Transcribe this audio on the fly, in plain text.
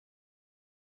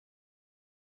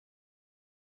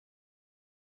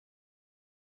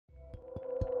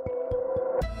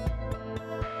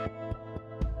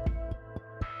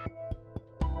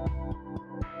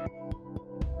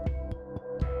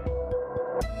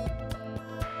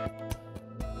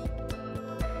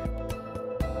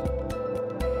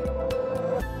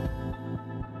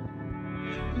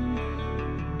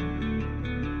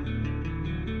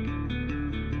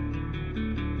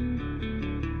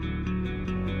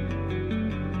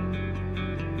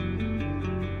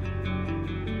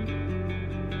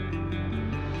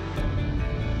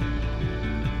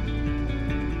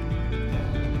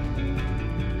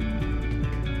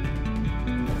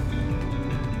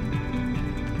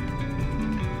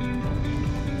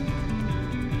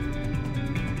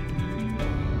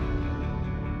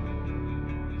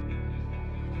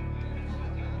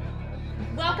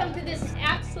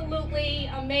absolutely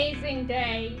amazing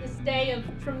day, this day of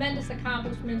tremendous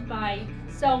accomplishment by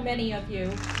so many of you.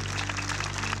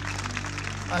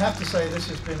 I have to say this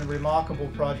has been a remarkable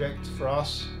project for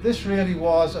us. This really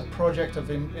was a project of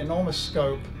enormous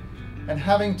scope, and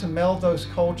having to meld those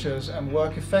cultures and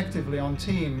work effectively on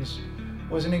teams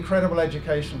was an incredible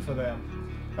education for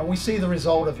them. And we see the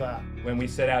result of that. When we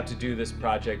set out to do this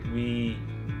project, we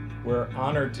were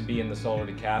honored to be in the Solar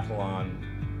Decathlon,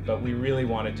 but we really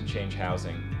wanted to change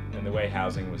housing and the way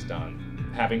housing was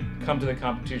done. Having come to the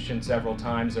competition several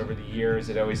times over the years,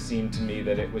 it always seemed to me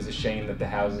that it was a shame that the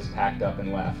houses packed up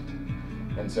and left.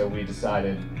 And so we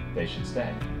decided they should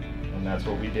stay. And that's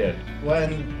what we did.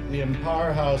 When the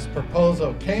Empowerhouse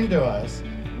proposal came to us,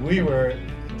 we were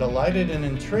delighted and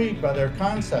intrigued by their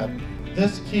concept.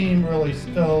 This team really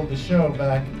stole the show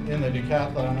back in the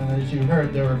decathlon, and as you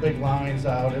heard, there were big lines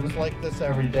out. It was like this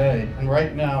every day. And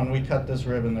right now, when we cut this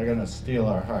ribbon, they're going to steal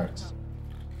our hearts.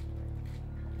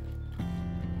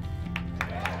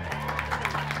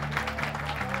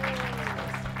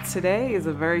 Today is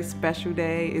a very special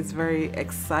day. It's very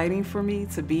exciting for me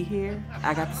to be here.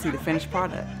 I got to see the finished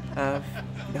product of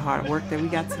the hard work that we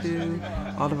got to do,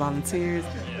 all the volunteers.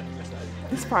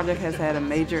 This project has had a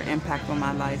major impact on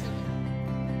my life.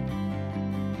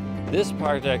 This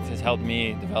project has helped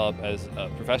me develop as a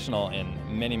professional in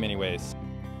many, many ways.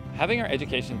 Having our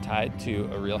education tied to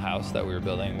a real house that we were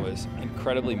building was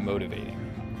incredibly motivating.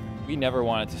 We never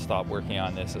wanted to stop working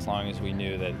on this as long as we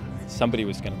knew that somebody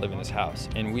was going to live in this house.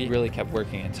 And we really kept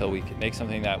working until we could make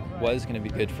something that was going to be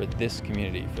good for this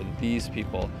community, for these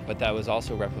people, but that was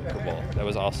also replicable, that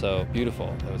was also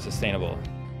beautiful, that was sustainable.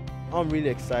 I'm really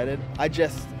excited. I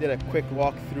just did a quick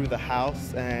walk through the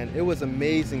house, and it was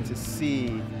amazing to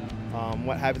see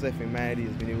what Habitat for Humanity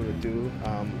has been able to do,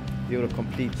 be able to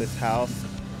complete this house.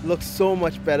 It looks so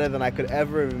much better than I could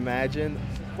ever imagine.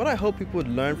 What I hope people would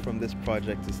learn from this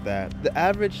project is that the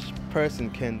average person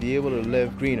can be able to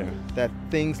live greener, that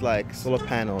things like solar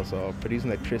panels or producing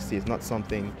electricity is not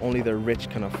something only the rich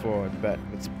can afford, but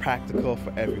it's practical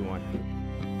for everyone.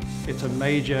 It's a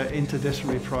major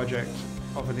interdisciplinary project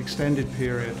of an extended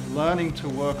period. Learning to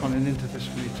work on an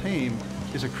interdisciplinary team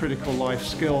is a critical life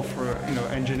skill for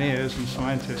engineers and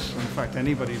scientists, in fact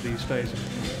anybody these days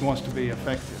who wants to be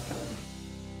effective.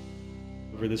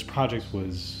 This project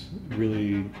was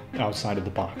really outside of the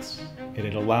box, and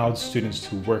it allowed students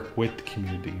to work with the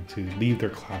community, to leave their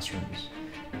classrooms,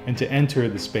 and to enter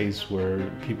the space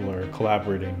where people are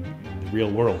collaborating in the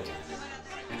real world.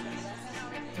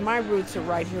 My roots are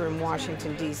right here in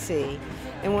Washington, D.C.,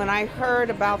 and when I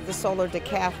heard about the Solar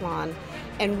Decathlon,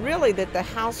 and really that the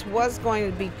house was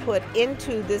going to be put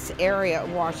into this area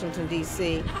of Washington,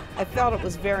 D.C., I felt it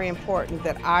was very important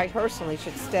that I personally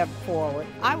should step forward.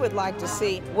 I would like to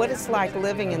see what it's like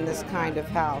living in this kind of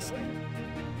house.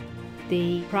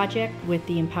 The project with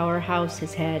the Empowerhouse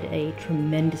has had a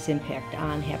tremendous impact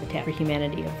on Habitat for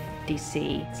Humanity of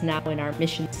DC. It's now in our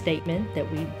mission statement that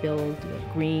we build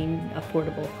green,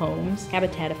 affordable homes.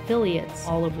 Habitat affiliates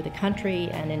all over the country,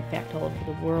 and in fact all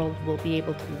over the world, will be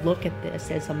able to look at this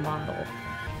as a model.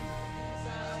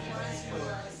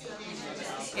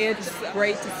 It's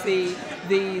great to see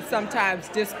the sometimes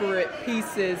disparate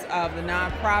pieces of the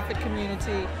nonprofit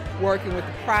community working with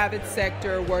the private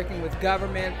sector, working with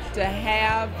government. To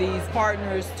have these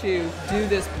partners to do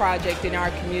this project in our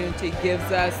community gives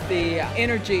us the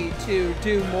energy to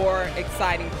do more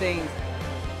exciting things.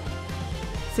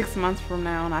 6 months from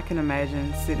now, and I can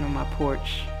imagine sitting on my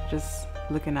porch, just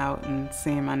looking out and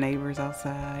seeing my neighbors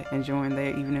outside, enjoying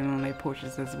their evening on their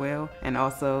porches as well, and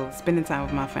also spending time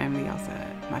with my family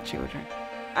outside, my children.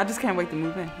 I just can't wait to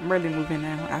move in. I'm ready to move in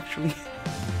now, actually.